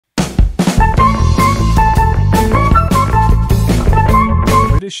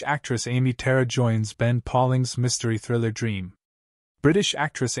British actress Ammanuel joins Ben Pauling's mystery thriller Dream. British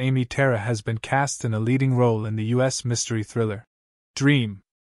actress Ammanuel has been cast in a leading role in the US mystery thriller Dream.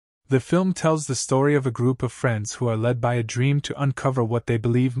 The film tells the story of a group of friends who are led by a dream to uncover what they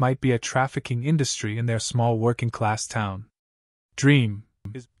believe might be a trafficking industry in their small working-class town. Dream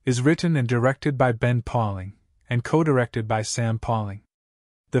is written and directed by Ben Pauling, and co-directed by Sam Pauling.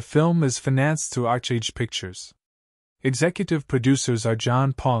 The film is financed through ArchAge Pictures. Executive producers are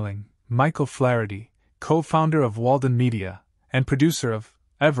Jon Pauling, Micheal Flaherty, co-founder of Walden Media, and producer of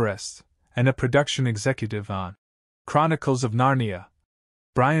Everest, and a production executive on Chronicles of Narnia.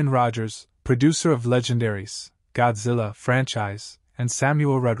 Brian Rogers, producer of Legendaries, Godzilla franchise, and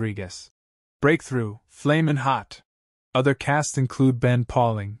Samuel Rodriguez. Breakthrough, Flamin Hot. Other cast include Ben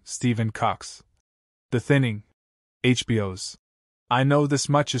Pauling, Stephen Cox. The Thinning. HBO's I Know This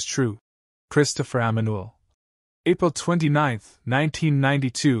Much Is True. Christopher Ammanuel. April 29,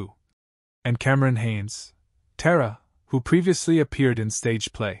 1992. And Cameron Hanes.Tara, who previously appeared in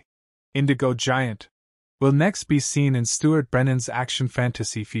stage play Indigo Giant, will next be seen in Stuart Brennan's action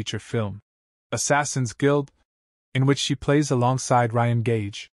fantasy feature film Assassin's Guild, in which she plays alongside Ryan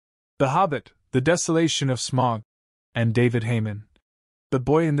Gage. The Hobbit, The Desolation of Smaug, and David Hayman. The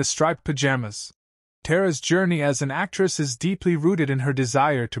Boy in the Striped Pyjamas. Tara's journey as an actress is deeply rooted in her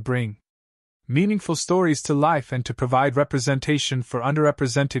desire to bring meaningful stories to life and to provide representation for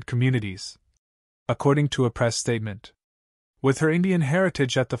underrepresented communities. According to a press statement, with her Indian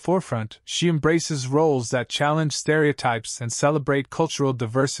heritage at the forefront, she embraces roles that challenge stereotypes and celebrate cultural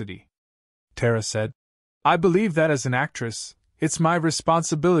diversity. Tara said, "I believe that as an actress, it's my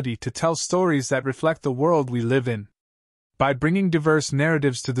responsibility to tell stories that reflect the world we live in. By bringing diverse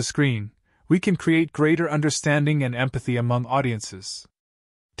narratives to the screen, we can create greater understanding and empathy among audiences."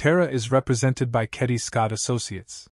 Tara is represented by Ketty Scott Associates.